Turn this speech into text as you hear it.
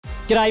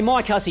G'day,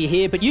 Mike Hussey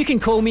here, but you can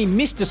call me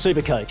Mr.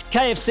 Supercoach.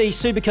 KFC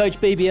Supercoach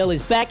BBL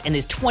is back and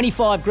there's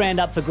 25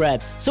 grand up for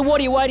grabs. So what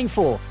are you waiting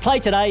for?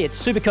 Play today at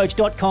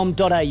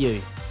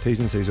supercoach.com.au. T's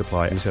and C's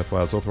apply. New South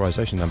Wales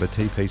authorisation number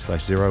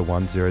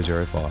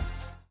TP/01005.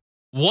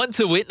 Want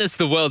to witness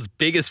the world's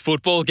biggest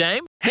football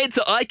game? Head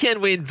to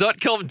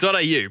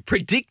iCanWin.com.au,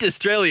 predict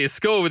Australia's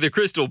score with a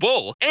crystal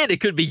ball, and it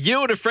could be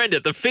you and a friend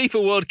at the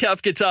FIFA World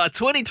Cup Qatar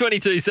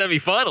 2022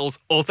 semi-finals,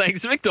 all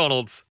thanks to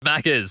McDonald's.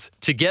 Maccas,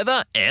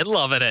 together and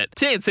loving it.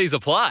 T&Cs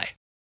apply.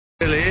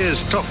 Really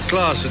is top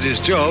class at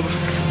his job.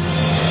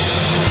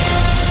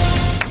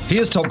 He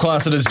is top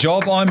class at his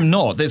job. I'm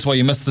not. That's why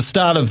you missed the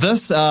start of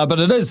this. But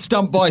it is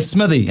Stumped by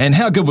Smithy. And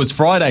how good was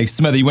Friday,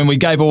 Smithy, when we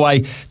gave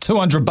away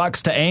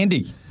 $200 to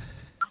Andy?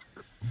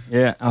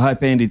 Yeah, I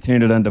hope Andy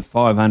turned it into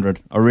 500.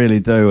 I really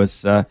do.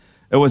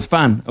 It was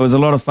fun. It was a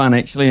lot of fun,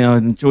 actually. I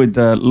enjoyed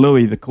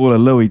the caller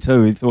Louis,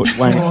 too. He thought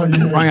Wayne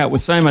rang up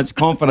with so much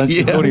confidence.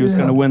 He thought he was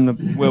going to win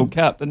the World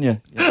Cup, didn't you?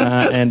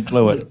 And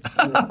blew it.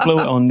 Blew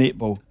it on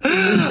netball.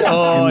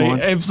 Oh, he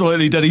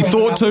absolutely did. He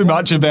thought too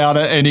much about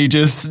it and he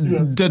just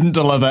didn't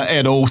deliver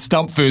at all.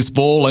 Stumped first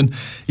ball. And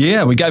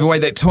yeah, we gave away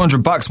that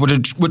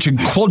 $200, which had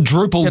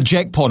quadrupled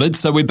jackpotted.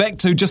 So we're back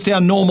to just our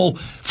normal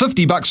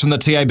 $50 from the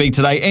TAB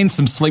today and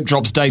some Sleep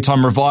Drops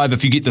Daytime Revive.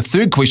 If you get the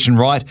third question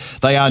right,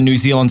 they are New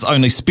Zealand's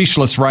only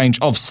specialist range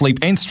of sleep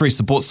and stress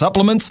support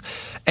supplements.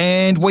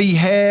 And we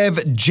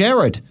have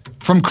Jared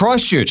from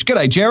Christchurch.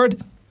 G'day,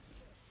 Jared.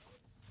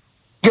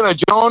 G'day,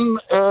 John.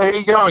 How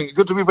you going?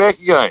 Good to be back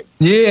again.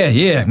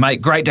 Yeah,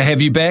 mate. Great to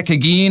have you back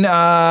again.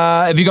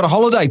 Have you got a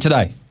holiday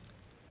today?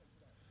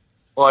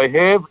 I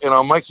have, and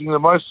I'm making the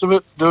most of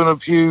it, doing a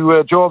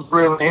few jobs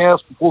around the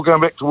house before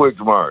going back to work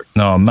tomorrow.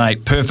 Oh,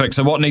 mate, perfect.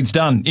 So what needs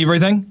done?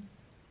 Everything?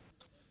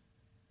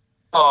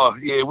 Oh,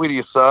 yeah, where do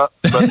you start?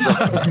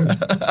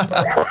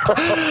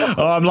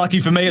 I'm lucky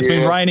for me. It's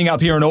been raining up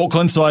here in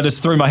Auckland, so I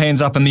just threw my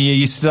hands up in the air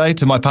yesterday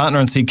to my partner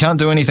and said, can't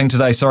do anything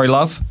today, sorry,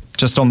 love.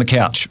 Just on the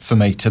couch for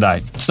me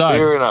today. So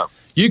fair enough.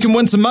 You can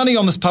win some money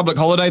on this public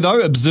holiday, though,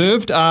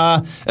 observed.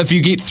 If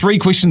you get 3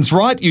 questions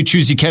right, you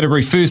choose your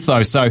category first,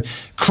 though. So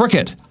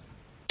cricket,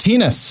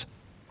 tennis,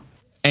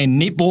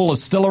 and netball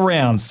is still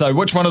around. So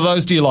which one of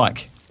those do you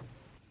like?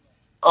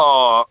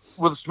 Oh,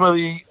 with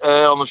Smithy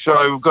on the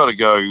show, we've got to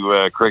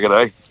go cricket,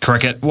 eh?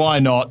 Cricket, why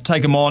not?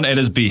 Take him on at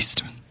his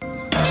best.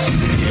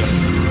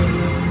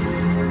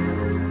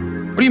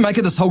 What do you make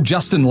of this whole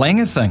Justin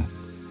Langer thing?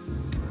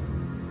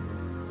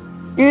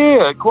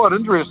 Yeah, quite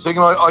interesting.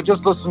 I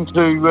just listened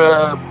to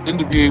an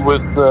interview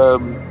with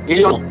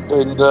Eel,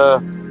 and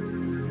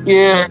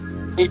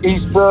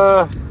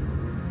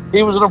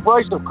he was an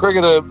abrasive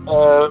cricketer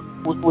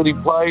when he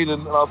played,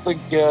 and I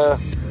think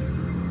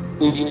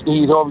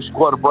he's obviously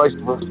quite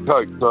abrasive as a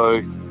coach.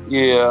 So,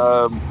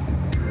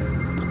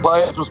 the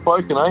players were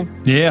spoken, eh?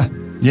 Yeah,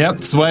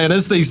 it's the way it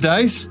is these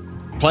days.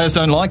 Players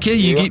don't like you,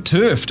 you get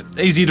turfed.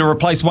 Easier to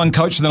replace one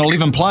coach than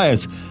 11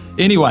 players.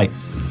 Anyway,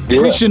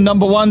 question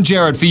number 1,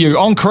 Jared, for you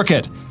on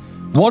cricket.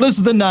 What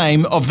is the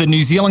name of the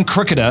New Zealand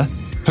cricketer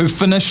who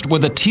finished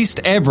with a test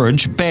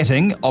average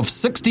batting of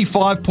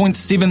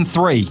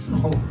 65.73?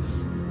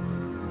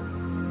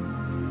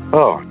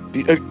 Oh,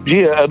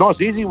 yeah, a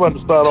nice easy one to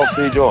start off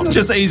there, John.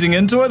 Just easing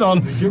into it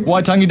on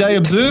Waitangi Day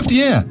observed,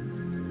 yeah.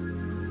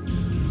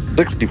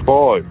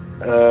 65.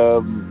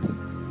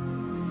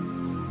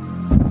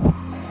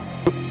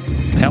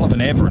 Hell of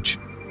an average.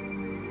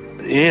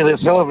 Yeah,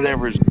 that's hell of an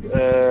average.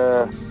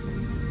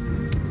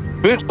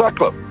 Bert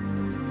Sutcliffe.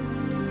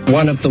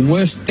 One of the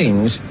worst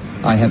things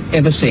I have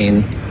ever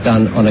seen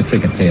done on a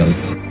cricket field.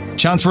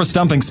 Chance for a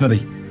stumping,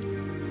 Smithy.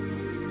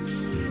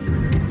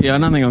 Yeah, I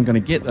don't think I'm going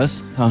to get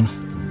this. Oh,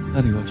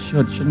 bloody well,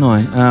 shouldn't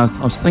I?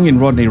 I was thinking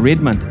Rodney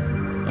Redmond,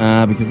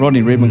 because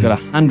Rodney Redmond got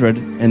 100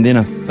 and then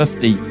a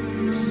 50,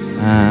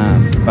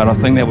 but I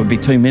think that would be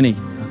too many.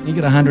 I think he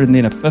got 100 and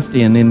then a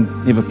 50 and then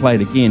never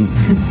played again.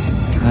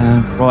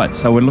 Right,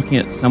 so we're looking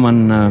at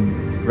someone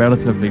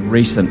relatively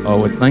recent, I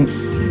would think.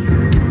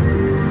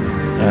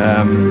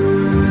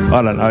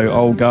 I don't know.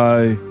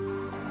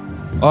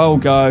 I'll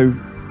go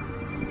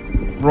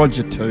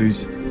Roger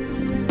Twos.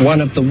 One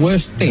of the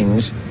worst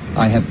things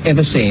I have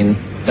ever seen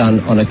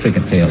done on a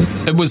cricket field.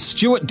 It was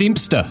Stuart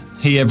Dempster.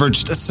 He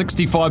averaged a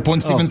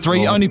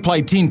 65.73, only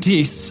played 10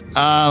 tests,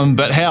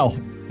 but hell,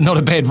 not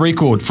a bad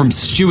record from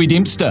Stewie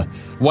Dempster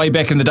way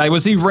back in the day.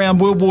 Was he around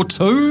World War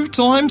II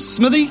times,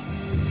 Smithy?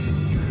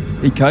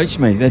 He coached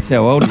me. That's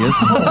how old he is.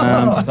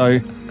 So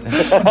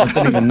I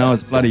didn't even know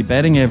his bloody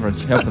batting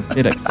average. How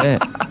pathetic's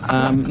that?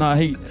 No,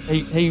 he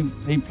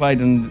played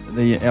in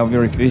our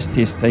very first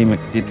test team,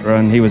 etc.,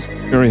 and he was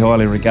very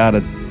highly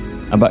regarded,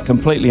 but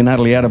completely and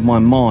utterly out of my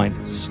mind.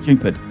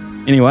 Stupid.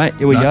 Anyway,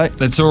 here we go.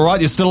 That's all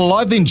right. You're still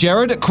alive then,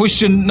 Jared.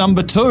 Question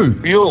number 2.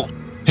 Buell.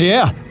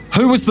 Yeah.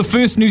 Who was the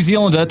first New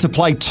Zealander to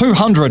play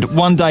 200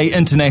 one-day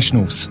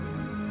internationals?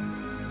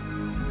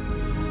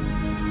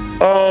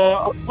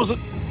 Was it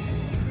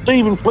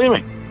Stephen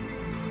Fleming?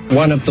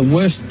 One of the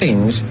worst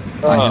things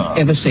I have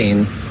ever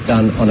seen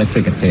done on a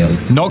cricket field.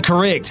 Not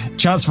correct.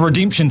 Chance for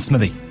redemption,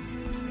 Smithy.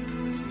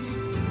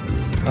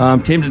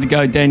 I'm tempted to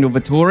go Daniel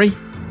Vettori.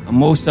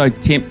 I'm also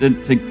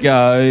tempted to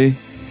go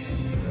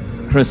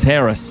Chris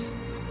Harris.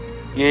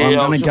 Yeah,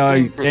 I'm going to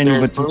go Daniel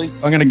Vettori.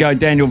 I'm going to go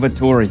Daniel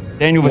Vettori.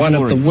 Daniel Vettori. One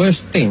of the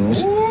worst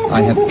things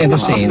I have ever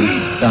seen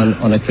done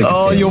on a cricket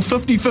field. Your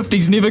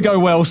 50-50s never go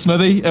well,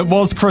 Smithy. It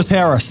was Chris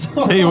Harris.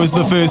 He was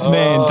the first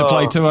man to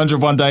play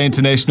 200 one-day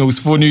internationals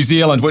for New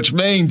Zealand, which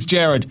means,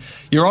 Jared,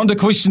 you're on to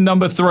question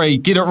number 3.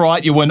 Get it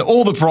right, you win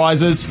all the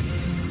prizes.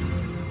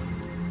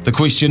 The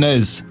question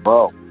is,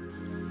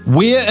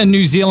 where in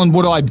New Zealand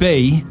would I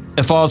be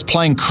if I was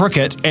playing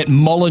cricket at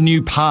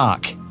Molineux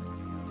Park?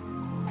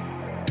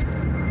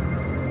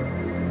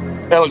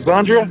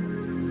 Alexandria?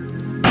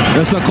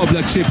 Just a couple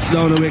of chips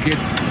down the wicket,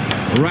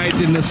 right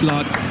in the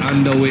slot,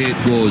 and away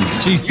it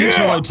goes. Gee,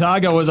 Central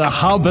Otago is a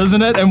hub,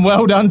 isn't it? And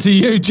well done to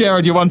you,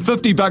 Jared. You won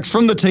 $50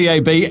 from the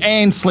TAB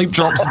and Sleep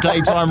Drops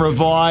Daytime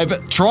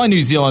Revive. Try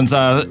New Zealand's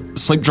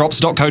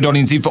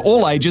sleepdrops.co.nz for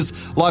all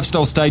ages,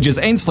 lifestyle stages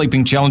and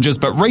sleeping challenges,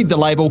 but read the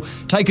label.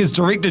 Take as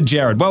directed,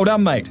 Jared. Well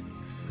done, mate.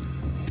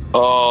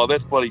 Oh,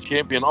 that's bloody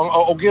champion.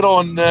 I'll get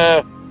on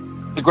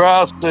the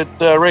grass at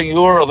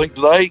Rangiora, I think,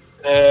 today.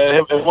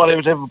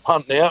 Whatever's having a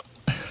punt now.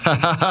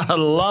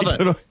 Love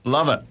it.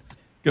 Love it.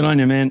 Good on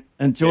you, man.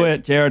 Enjoy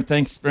it, Jared.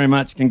 Thanks very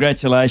much.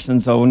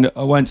 Congratulations. I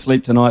won't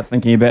sleep tonight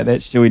thinking about that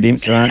Stewie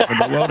Dempster answer.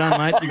 But well done,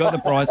 mate. You got the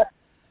prize.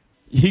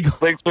 You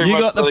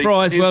got the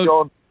prize.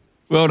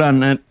 Well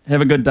done, and have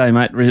a good day,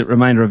 mate.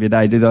 Remainder of your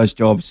day. Do those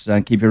jobs.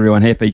 Keep everyone happy.